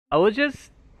I was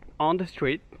just on the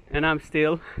street, and I'm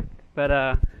still, but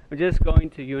I'm just going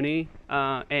to uni,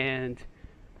 and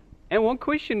one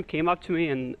question came up to me,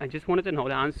 and I just wanted to know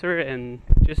the answer, and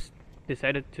just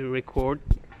decided to record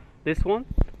this one.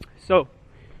 So,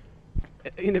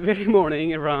 in the very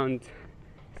morning, around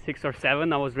 6 or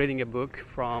 7, I was reading a book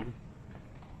from,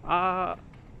 uh,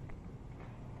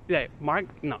 yeah,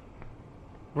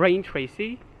 Rain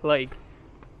Tracy, like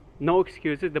No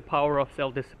Excuses: The Power of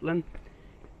Self-Discipline.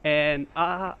 And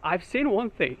I've seen one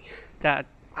thing that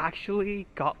actually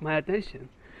got my attention,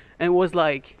 and was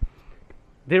like,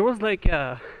 there was like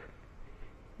a,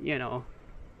 you know,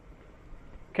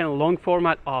 kind of long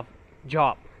format of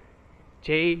job,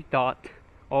 J.O.B.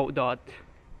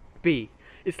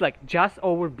 It's like just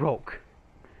over broke,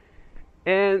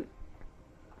 and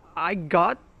I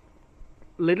got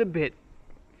a little bit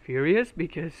furious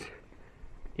because,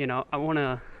 I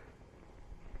wanna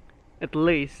at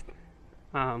least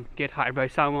get hired by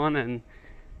someone, and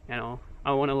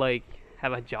I want to like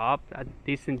have a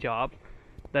decent job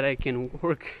that I can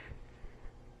work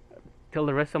till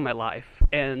the rest of my life.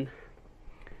 And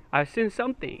I've seen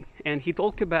something, and he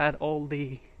talked about all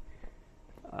the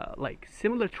like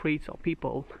similar traits of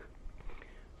people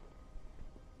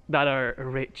that are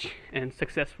rich and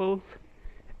successful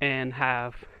and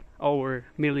have over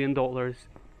 $1 million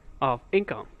of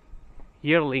income,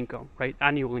 yearly income, right?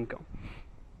 Annual income.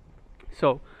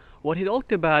 So what he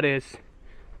talked about is,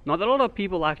 not a lot of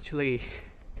people actually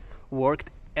worked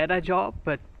at a job,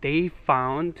 but they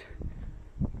found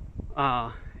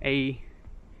a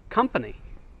company.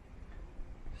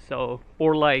 So,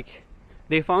 or like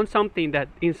they found something that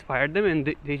inspired them,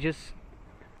 and they just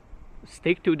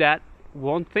stick to that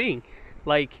one thing.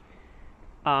 Like,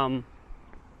 Brain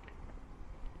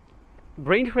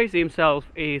Tracy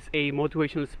himself is a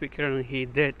motivational speaker, and he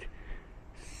did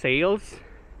sales,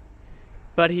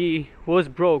 but he was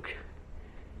broke,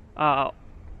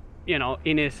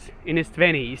 in his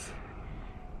 20s,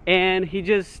 and he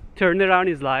just turned around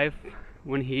his life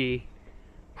when he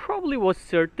probably was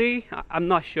 30. I'm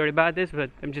not sure about this, but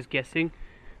I'm just guessing.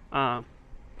 And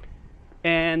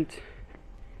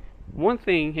one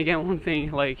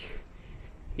thing, like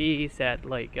he said,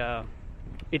 like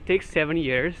it takes 7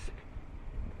 years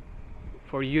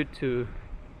for you to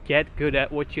get good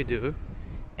at what you do,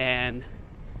 and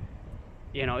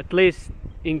at least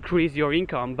increase your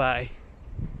income by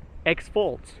X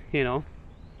folds, and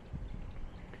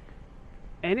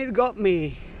it got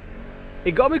me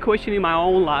questioning my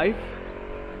own life.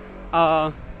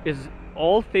 Is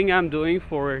all thing I'm doing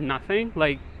for nothing?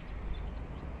 Like,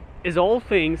 is all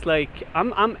things like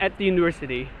I'm at the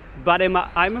university, but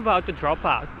I'm about to drop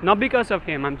out, not because of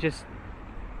him. I'm just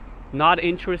not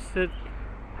interested,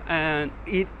 and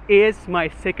it is my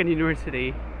second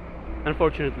university,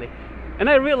 unfortunately. And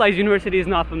I realize university is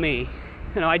not for me.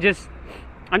 I'm just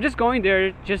going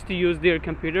there just to use their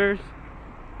computers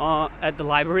at the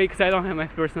library, because I don't have my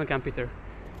personal computer.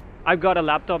 I've got a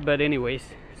laptop, but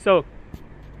anyways. So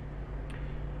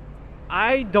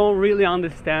I don't really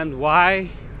understand why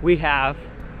we have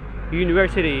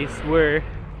universities where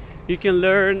you can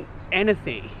learn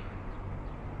anything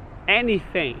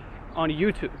on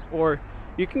YouTube, or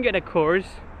you can get a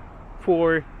course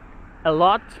for a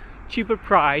lot cheaper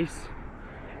price,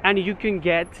 and you can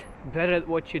get better at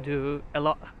what you do a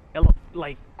lot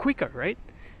like quicker, right?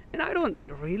 And I don't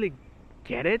really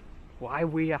get it, why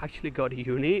we actually go to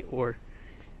uni or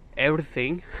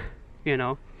everything.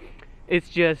 It's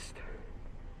just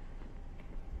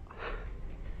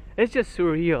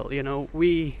surreal.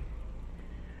 We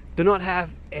do not have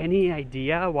any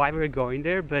idea why we're going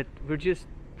there, but we're just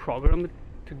programmed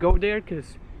to go there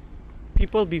because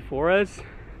people before us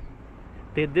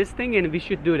did this thing, and we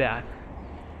should do that.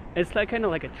 It's like kind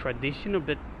of like a tradition,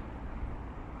 but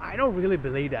I don't really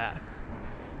believe that.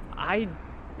 I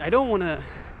don't want to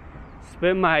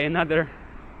spend my another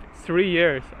 3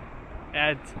 years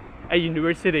at a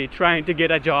university trying to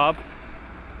get a job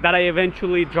that I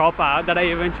eventually drop out, that I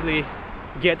eventually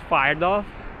get fired off.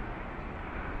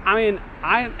 I mean,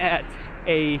 I'm at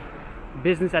a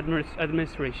business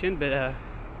administration, but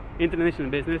international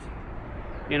business,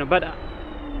 but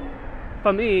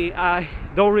for me, I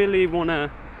don't really want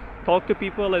to talk to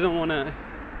people. I don't want to,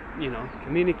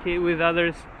 communicate with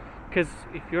others, because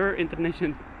if you're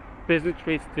international business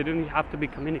trade student, you have to be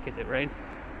communicative, right?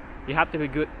 You have to be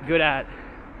good at,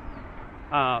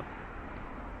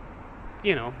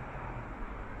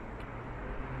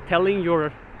 telling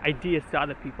your ideas to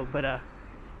other people. But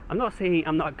I'm not saying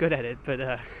I'm not good at it, but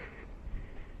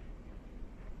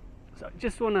so I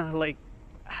just want to like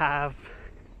have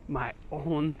my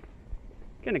own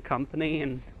get a company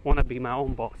and want to be my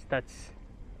own boss. That's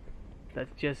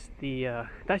just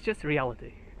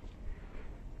reality.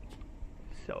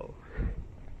 So,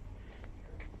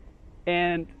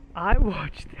 and I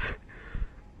watched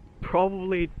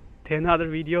probably 10 other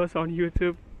videos on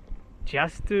YouTube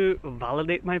just to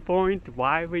validate my point.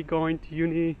 Why are we going to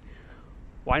uni?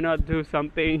 Why not do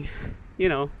something, you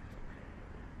know?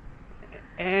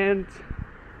 And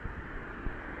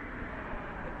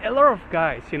a lot of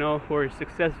guys, who are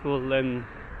successful and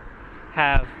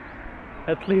have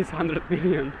at least $100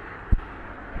 million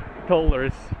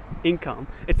income.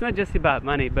 It's not just about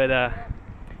money, but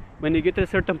when you get to a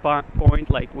certain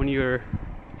point, like when you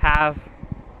have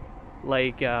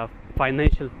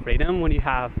financial freedom, when you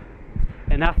have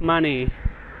enough money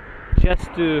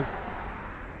just to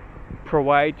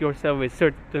provide yourself with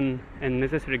certain and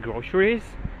necessary groceries,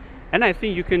 and I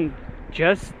think you can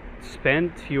just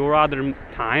spend your other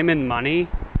time and money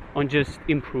on just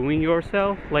improving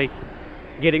yourself, like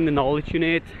getting the knowledge you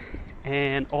need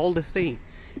and all the things.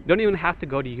 You don't even have to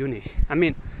go to uni. I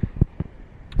mean,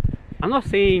 I'm not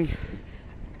saying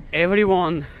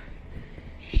everyone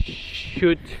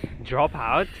should drop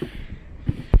out.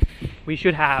 We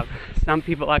should have some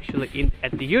people actually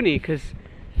at the uni, because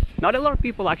not a lot of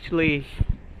people actually,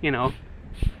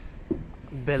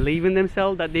 believe in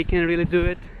themselves that they can really do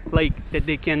it, like that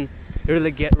they can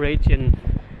really get rich and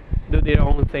do their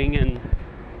own thing and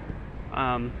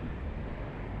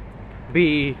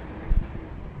be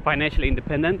financially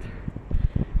independent.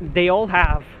 They all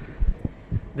have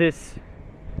this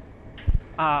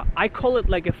I call it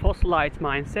like a fossilized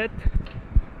mindset,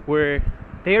 where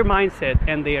their mindset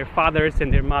and their fathers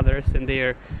and their mothers and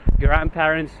their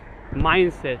grandparents'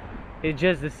 mindset is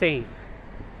just the same.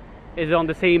 Is on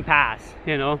the same path,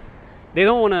 They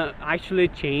don't want to actually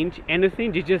change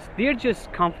anything. They're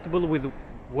just comfortable with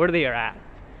where they are at.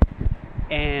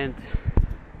 And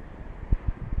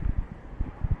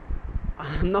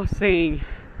I'm not saying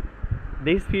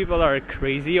these people are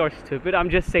crazy or stupid. I'm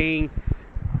just saying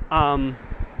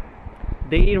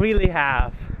they really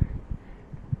have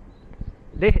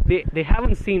they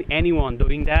haven't seen anyone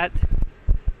doing that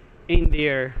in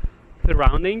their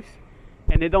surroundings,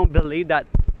 and they don't believe that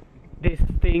this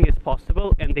thing is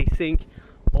possible, and they think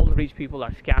all the rich people are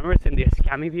scammers and they're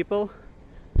scamming people,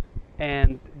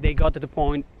 and they got to the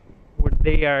point where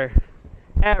they are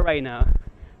at right now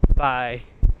by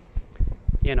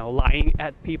lying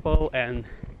at people and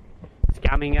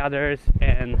scamming others,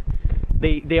 and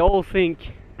they all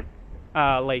think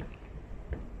like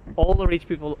all the rich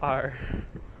people are,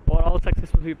 or all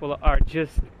successful people are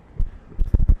just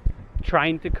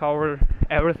trying to cover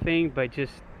everything by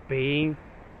just being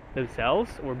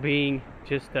themselves, or being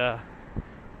just a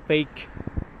fake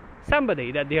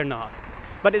somebody that they're not.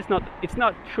 But it's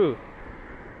not true.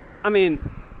 I mean,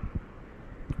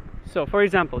 so for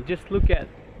example, just look at,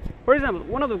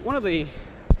 one of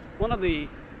the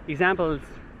examples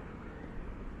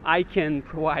I can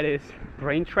provide is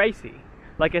Brain Tracy.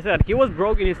 Like I said, he was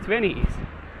broke in his 20s.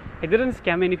 He didn't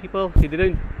scam any people. He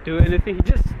didn't do anything. He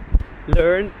just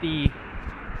learned the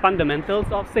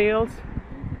fundamentals of sales,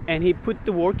 and he put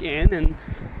the work in, and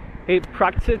he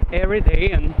practiced it every day,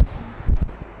 and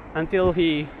until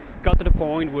he got to the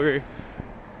point where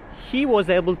he was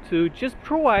able to just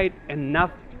provide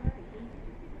enough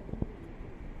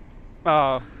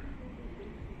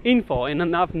info and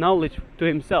enough knowledge to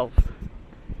himself.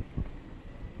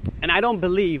 And I don't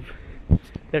believe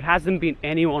there hasn't been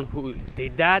anyone who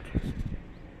did that.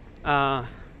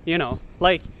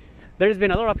 Like there's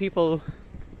been a lot of people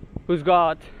who's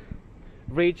got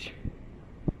rich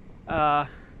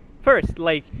first,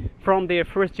 like from their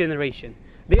first generation.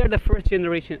 They are the first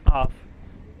generation of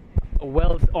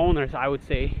wealth owners, I would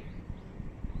say.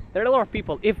 There are a lot of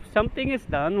people, if something is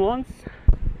done once,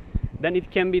 then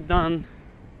it can be done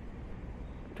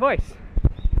twice,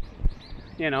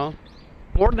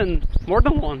 more than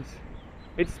once.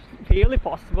 It's fairly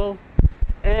possible.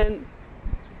 And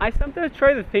I sometimes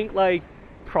try to think, like,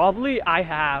 probably I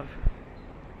have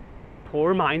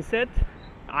poor mindset.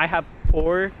 I have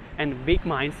poor and weak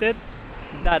mindset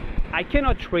that I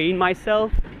cannot train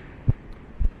myself,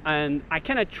 and I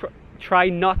cannot try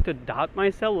not to doubt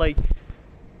myself. Like,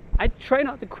 I try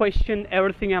not to question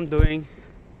everything I'm doing.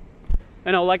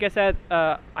 Like I said,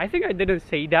 I think I didn't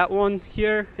say that one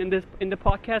here in the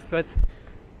podcast, but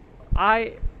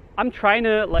I'm trying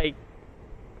to like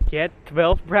get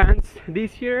 12 brands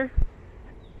this year,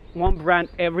 one brand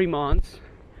every month.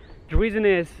 The reason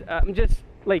is I'm just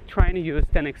like trying to use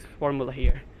 10x formula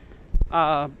here.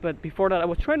 But before that, I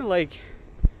was trying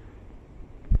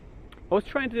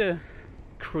to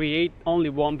create only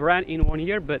one brand in 1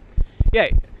 year, but yeah,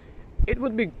 it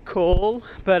would be cool,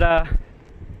 but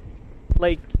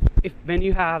like if when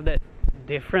you have that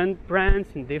different brands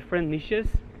and different niches,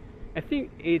 I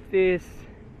think it is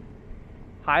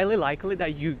highly likely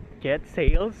that you get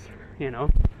sales, you know,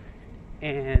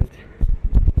 and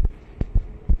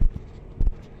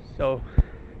so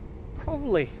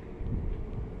probably.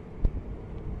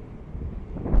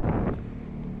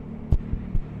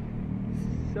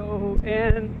 So,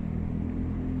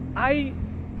 and I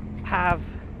have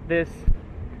this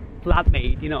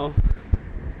flatmate, you know,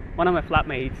 one of my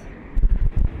flatmates.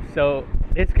 So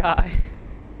this guy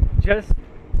just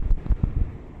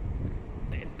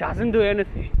doesn't do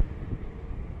anything.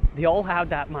 They all have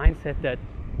that mindset that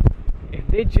if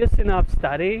they just enough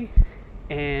study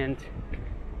and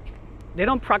they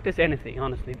don't practice anything,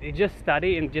 honestly, they just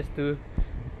study and just do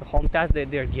the home task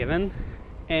that they're given,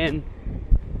 and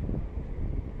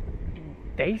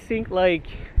they think like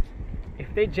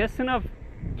if they just enough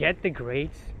get the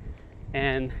grades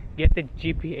and get the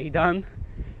GPA done,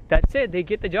 that's it, they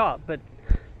get the job. But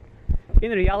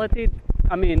in reality,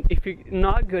 I mean, if you're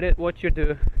not good at what you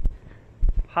do,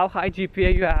 how high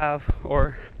GPA you have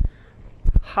or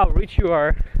how rich you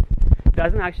are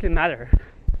doesn't actually matter,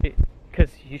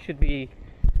 because you should be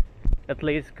at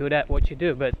least good at what you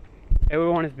do. But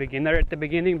everyone is beginner at the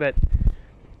beginning, but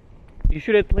you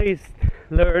should at least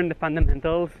learn the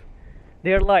fundamentals.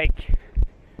 They're like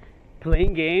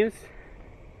playing games,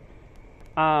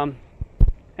 and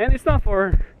it's not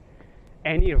for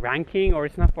any ranking or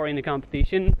it's not for any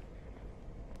competition.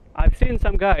 I've seen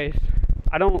some guys,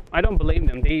 I don't blame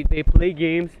them. They play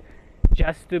games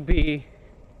just to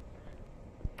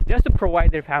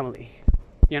provide their family,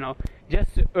 you know,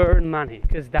 just to earn money,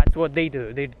 because that's what they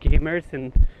do. They're gamers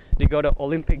and they go to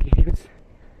Olympic games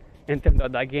and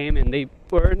that game, and they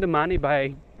earn the money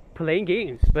by playing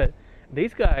games. But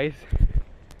these guys,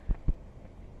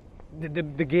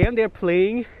 the game they're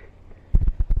playing,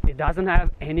 it doesn't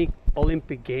have any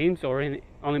Olympic games or any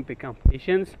Olympic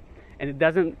competitions, and it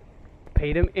doesn't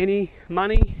pay them any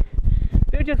money.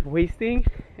 They're just wasting,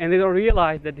 and they don't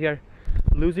realize that they're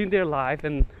losing their life,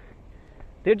 and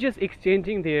they're just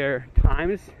exchanging their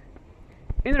times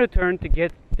in return to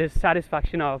get the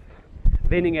satisfaction of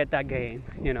winning at that game,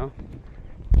 you know.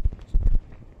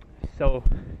 So,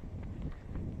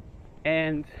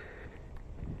 and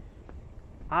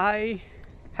I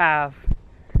have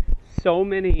so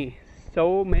many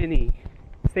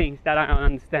things that I don't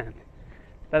understand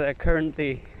that are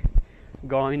currently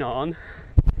going on,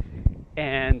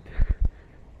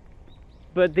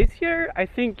 but this year, I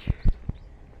think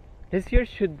this year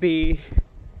should be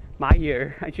my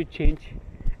year. I should change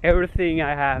everything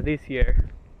I have this year.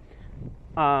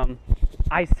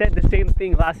 I said the same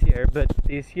thing last year, but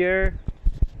this year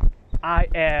I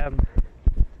am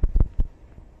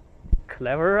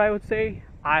clever, I would say.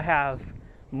 I have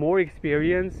more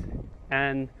experience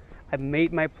and I've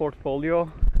made my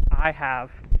portfolio. I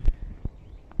have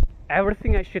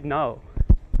everything I should know,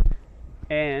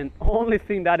 and only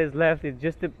thing that is left is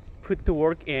just to put the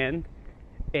work in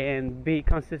and be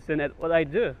consistent at what I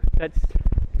do. That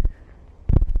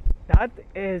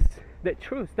is the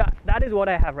truth. That is what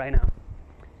I have right now.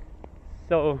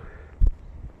 So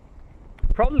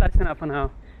probably that's enough for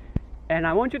now. And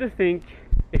I want you to think,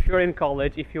 if you're in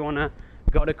college, if you want to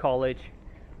go to college,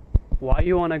 why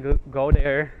you want to go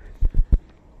there,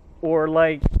 or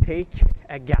like take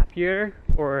a gap year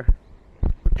or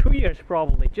 2 years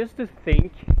probably, just to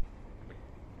think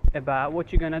about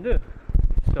what you're gonna do,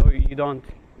 so you don't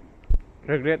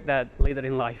regret that later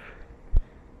in life.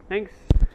 Thanks.